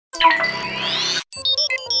I'm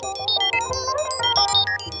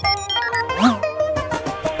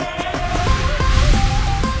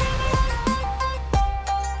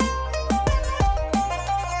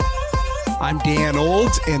Dan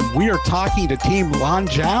Olds, and we are talking to Team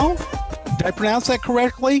Lanzhou. Did I pronounce that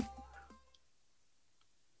correctly?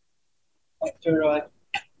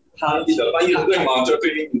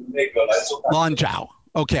 Lanzhou.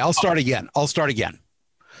 Okay, I'll start again.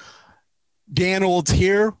 Dan Olds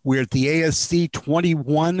here. We're at the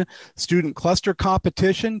ASC21 Student Cluster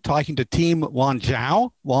Competition, talking to Team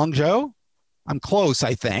Lanzhou. I'm close,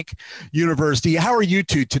 I think. University. How are you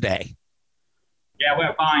two today? Yeah,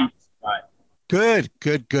 we're fine. Right.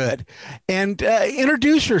 Good. And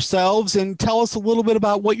introduce yourselves and tell us a little bit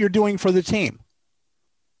about what you're doing for the team.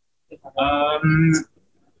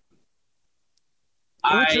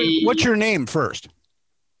 What's your name first?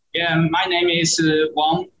 Yeah, my name is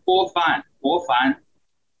Wang Guofan.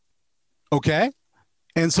 Okay.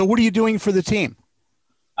 And so what are you doing for the team?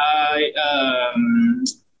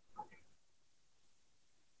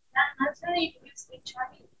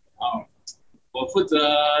 我负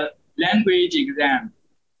责 language exam.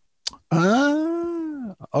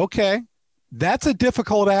 Okay. That's a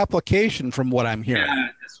difficult application from what I'm hearing. Yeah,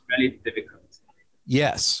 it's really difficult.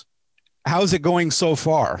 Yes. How's it going so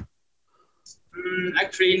far?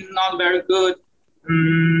 Actually, not very good.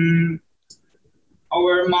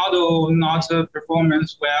 Our model not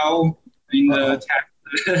performance well in the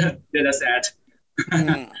test data set.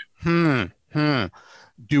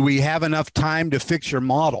 Do we have enough time to fix your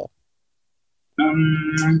model?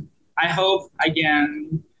 I hope I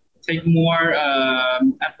can take more,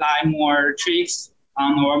 apply more tricks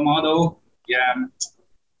on our model. Yeah,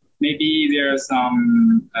 maybe there's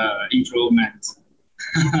some improvement.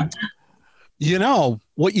 You know,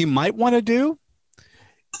 what you might want to do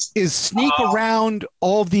is sneak around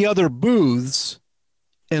all the other booths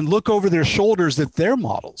and look over their shoulders at their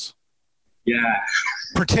models. Yeah.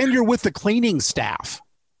 Pretend you're with the cleaning staff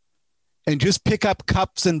and just pick up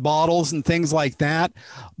cups and bottles and things like that,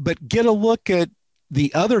 but get a look at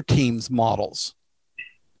the other team's models.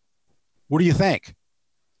 What do you think?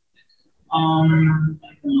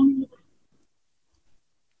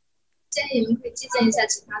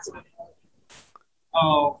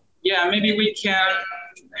 Oh, yeah, maybe we can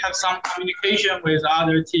have some communication with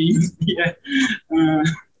other teams. Yeah.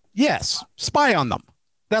 Yes, spy on them.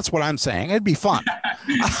 That's what I'm saying. It'd be fun.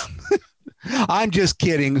 I'm just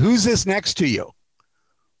kidding. Who's this next to you?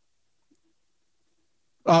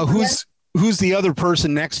 Who's the other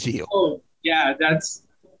person next to you? Oh, yeah, that's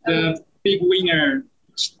the big winner,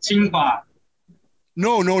 Tsinghua.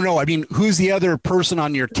 No. I mean, who's the other person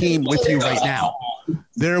on your team with you right now?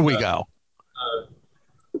 There we go.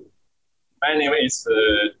 My name is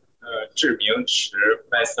Zhiming Chi,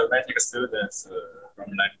 mathematics student from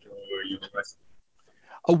Lanzhou University.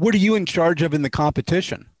 What are you in charge of in the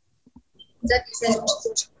competition?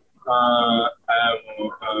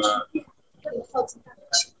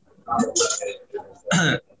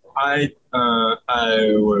 I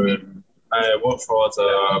work for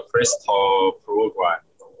the Bristol program.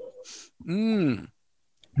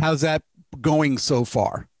 How's that going so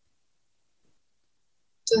far?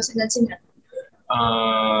 I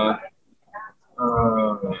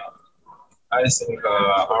think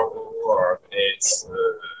our work is.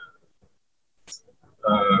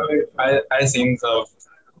 I think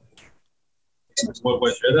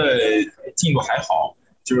我觉得进度还好，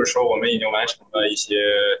就是说我们已经完成了一些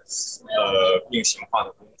并行化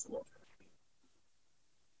的工作。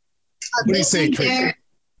What do you say, Tracy?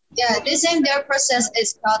 Yeah, they think their process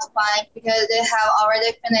is not fine because they have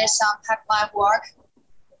already finished some pipeline work.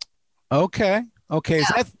 Okay.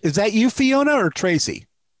 Yeah. Is that you, Fiona, or Tracy?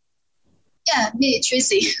 Yeah, me,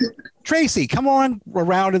 Tracy. Tracy, come on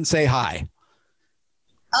around and say hi.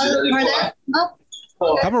 Pardon? Oh,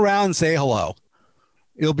 okay. Come around and say hello.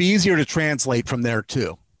 It'll be easier to translate from there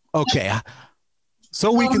too. Okay.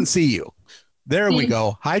 So we can see you. There we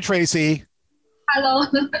go. Hi, Tracy. Hello.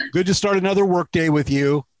 Good to start another workday with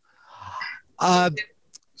you.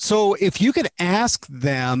 So if you could ask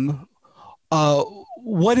them,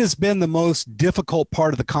 what has been the most difficult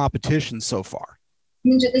part of the competition so far?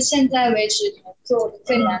 你觉得现在为止你们做的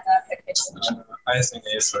最难的 application I think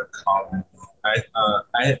it's common. I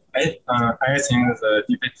think the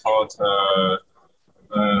difficult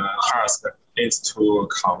task is to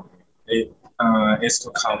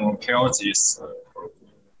compare this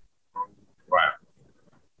program.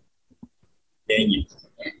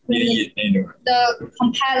 The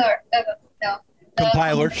compiler.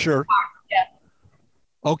 Compiler, sure. Yeah.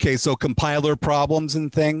 Okay, so compiler problems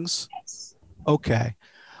and things. Yes. Okay.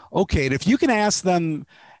 Okay, and if you can ask them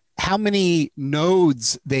how many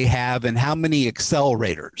nodes they have and how many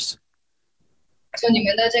accelerators. 就你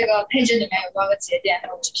们的这个配置里面有多少个节点还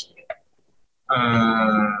有 GPU？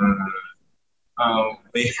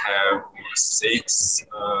 We have 6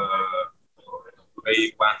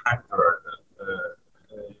 A100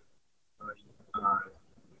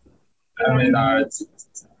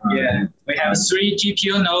 Yeah, we have 3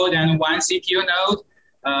 GPU node and 1 CPU node.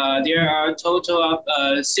 There are a total of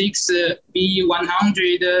 6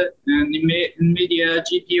 B100 NVIDIA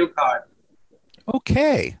GPU card.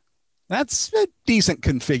 Okay, that's a decent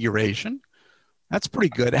configuration. That's pretty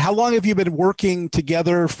good. How long have you been working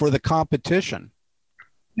together for the competition?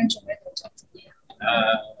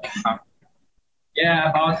 Yeah,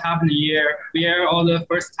 about half a year. We are all the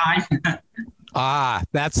first time.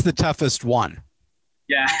 That's the toughest one.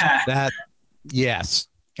 Yeah. Yes.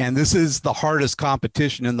 And this is the hardest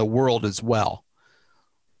competition in the world as well.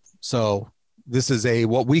 So this is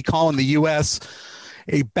what we call in the US,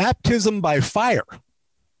 a baptism by fire,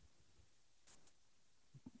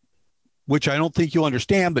 which I don't think you'll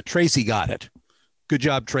understand, but Tracy got it. Good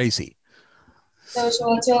job, Tracy. 就是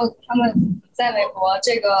说，就他们在美国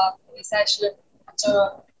这个比赛是就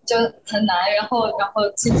很难，然后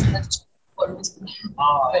进行的火如荼。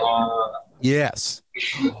Yes.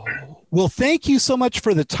 Well, thank you so much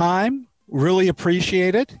for the time. Really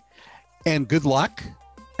appreciate it. And good luck.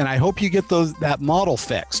 And I hope you get that model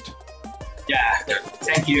fixed. Yeah.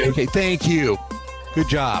 Thank you. Okay, thank you. Good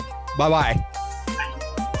job. Bye-bye.